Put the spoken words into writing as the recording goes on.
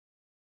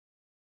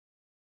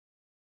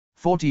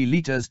40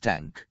 liters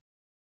tank.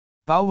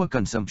 Power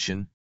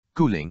consumption,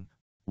 cooling,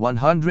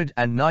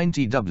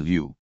 190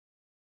 W.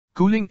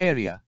 Cooling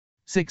area,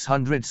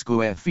 600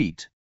 square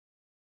feet.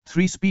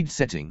 3-speed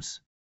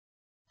settings.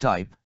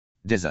 Type,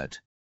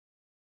 desert.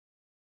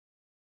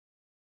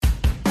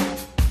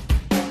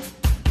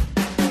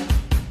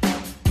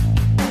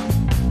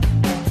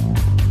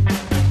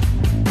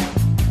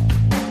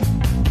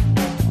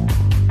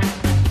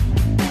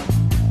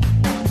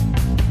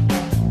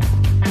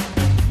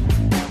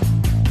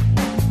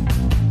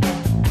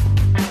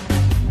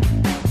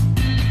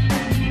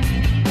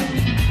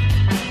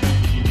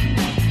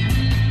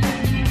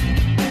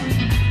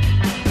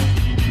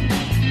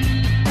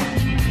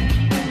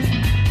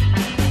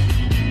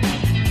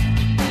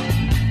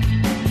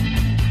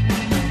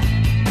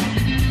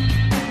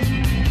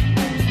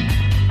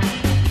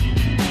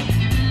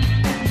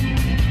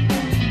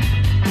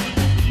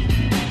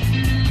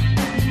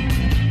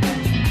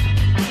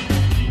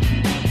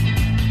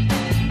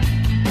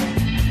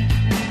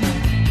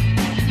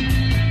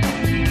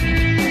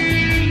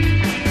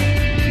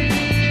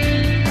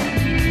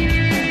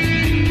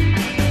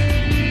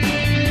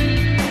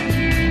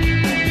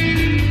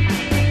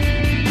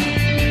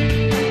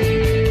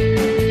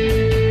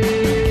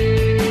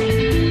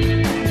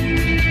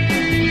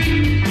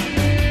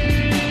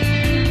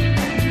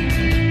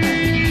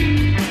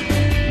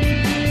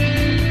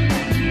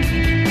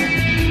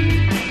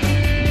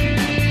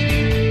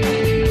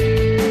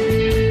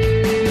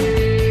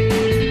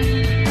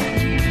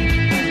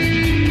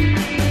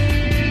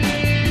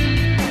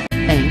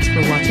 Thanks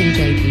for watching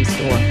JP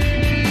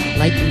Store.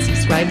 Like and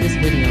subscribe this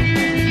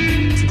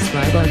video.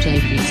 Subscribe our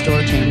JP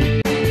Store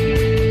channel.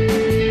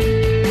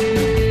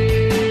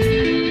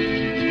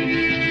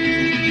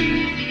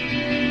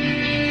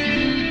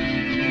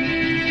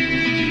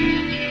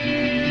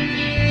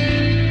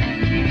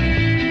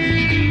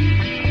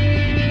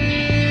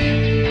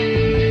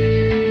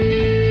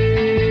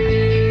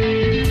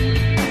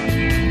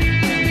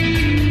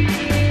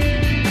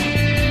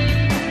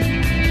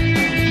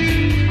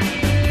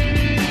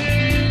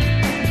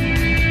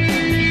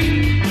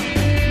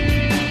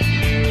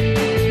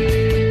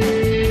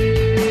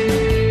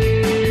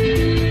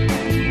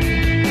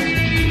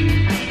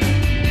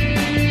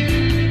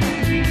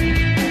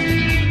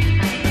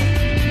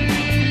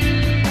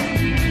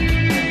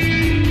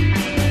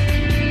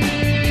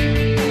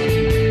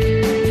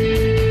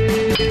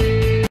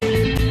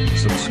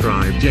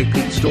 Subscribe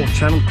JP Store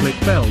channel, click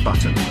bell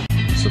button.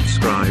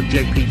 Subscribe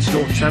JP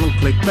Store channel,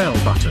 click bell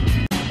button.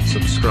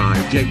 Subscribe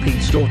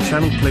JP Store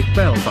channel, click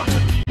bell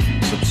button.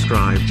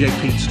 Subscribe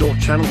JP Store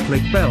channel,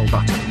 click bell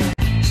button.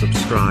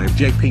 Subscribe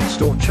JP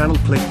Store channel,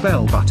 click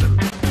bell button.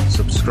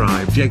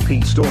 Subscribe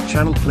JP Store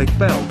channel, click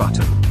bell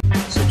button.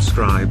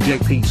 Subscribe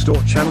JP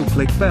Store channel,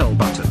 click bell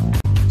button.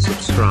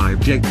 Subscribe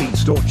JP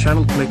Store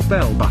channel, click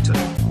bell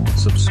button.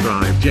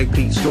 Subscribe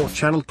JP Store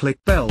channel,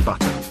 click bell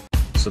button.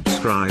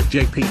 Subscribe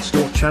JP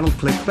Store channel,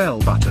 click bell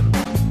button.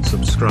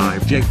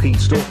 Subscribe JP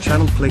Store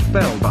channel, click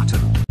bell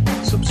button.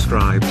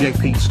 Subscribe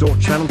JP Store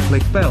channel,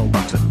 click bell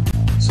button.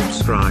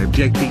 Subscribe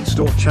JP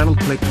Store channel,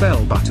 click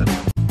bell button.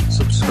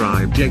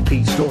 Subscribe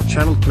JP Store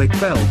channel, click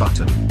bell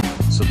button.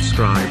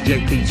 Subscribe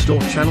JP Store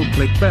channel,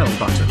 click bell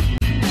button.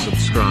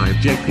 Subscribe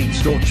JP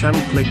Store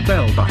channel, click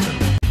bell button.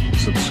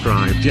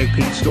 Subscribe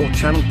JP Store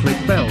channel,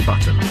 click bell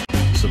button.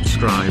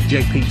 Subscribe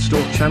JP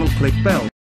Store channel, click bell